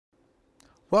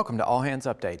Welcome to All Hands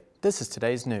Update. This is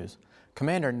today's news.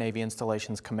 Commander Navy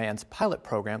Installations Command's pilot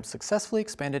program successfully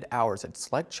expanded hours at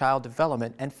select child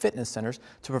development and fitness centers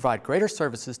to provide greater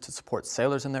services to support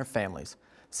sailors and their families.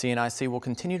 CNIC will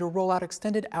continue to roll out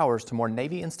extended hours to more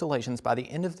Navy installations by the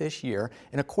end of this year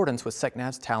in accordance with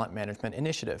SECNAV's Talent Management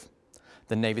Initiative.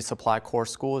 The Navy Supply Corps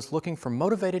School is looking for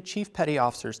motivated Chief Petty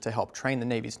Officers to help train the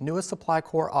Navy's newest Supply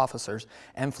Corps officers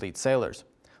and fleet sailors.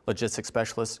 Logistics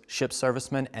specialists, ship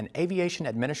servicemen, and aviation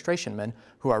administration men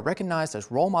who are recognized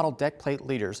as role model deck plate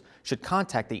leaders should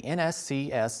contact the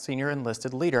NSCS Senior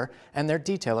Enlisted Leader and their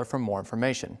detailer for more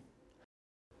information.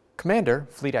 Commander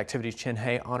Fleet Activities Chin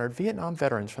Hae honored Vietnam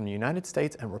veterans from the United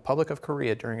States and Republic of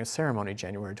Korea during a ceremony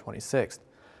January 26th.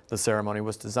 The ceremony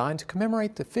was designed to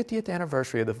commemorate the 50th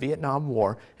anniversary of the Vietnam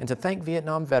War and to thank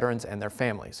Vietnam veterans and their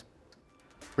families.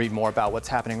 Read more about what's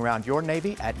happening around your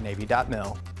Navy at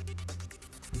Navy.mil.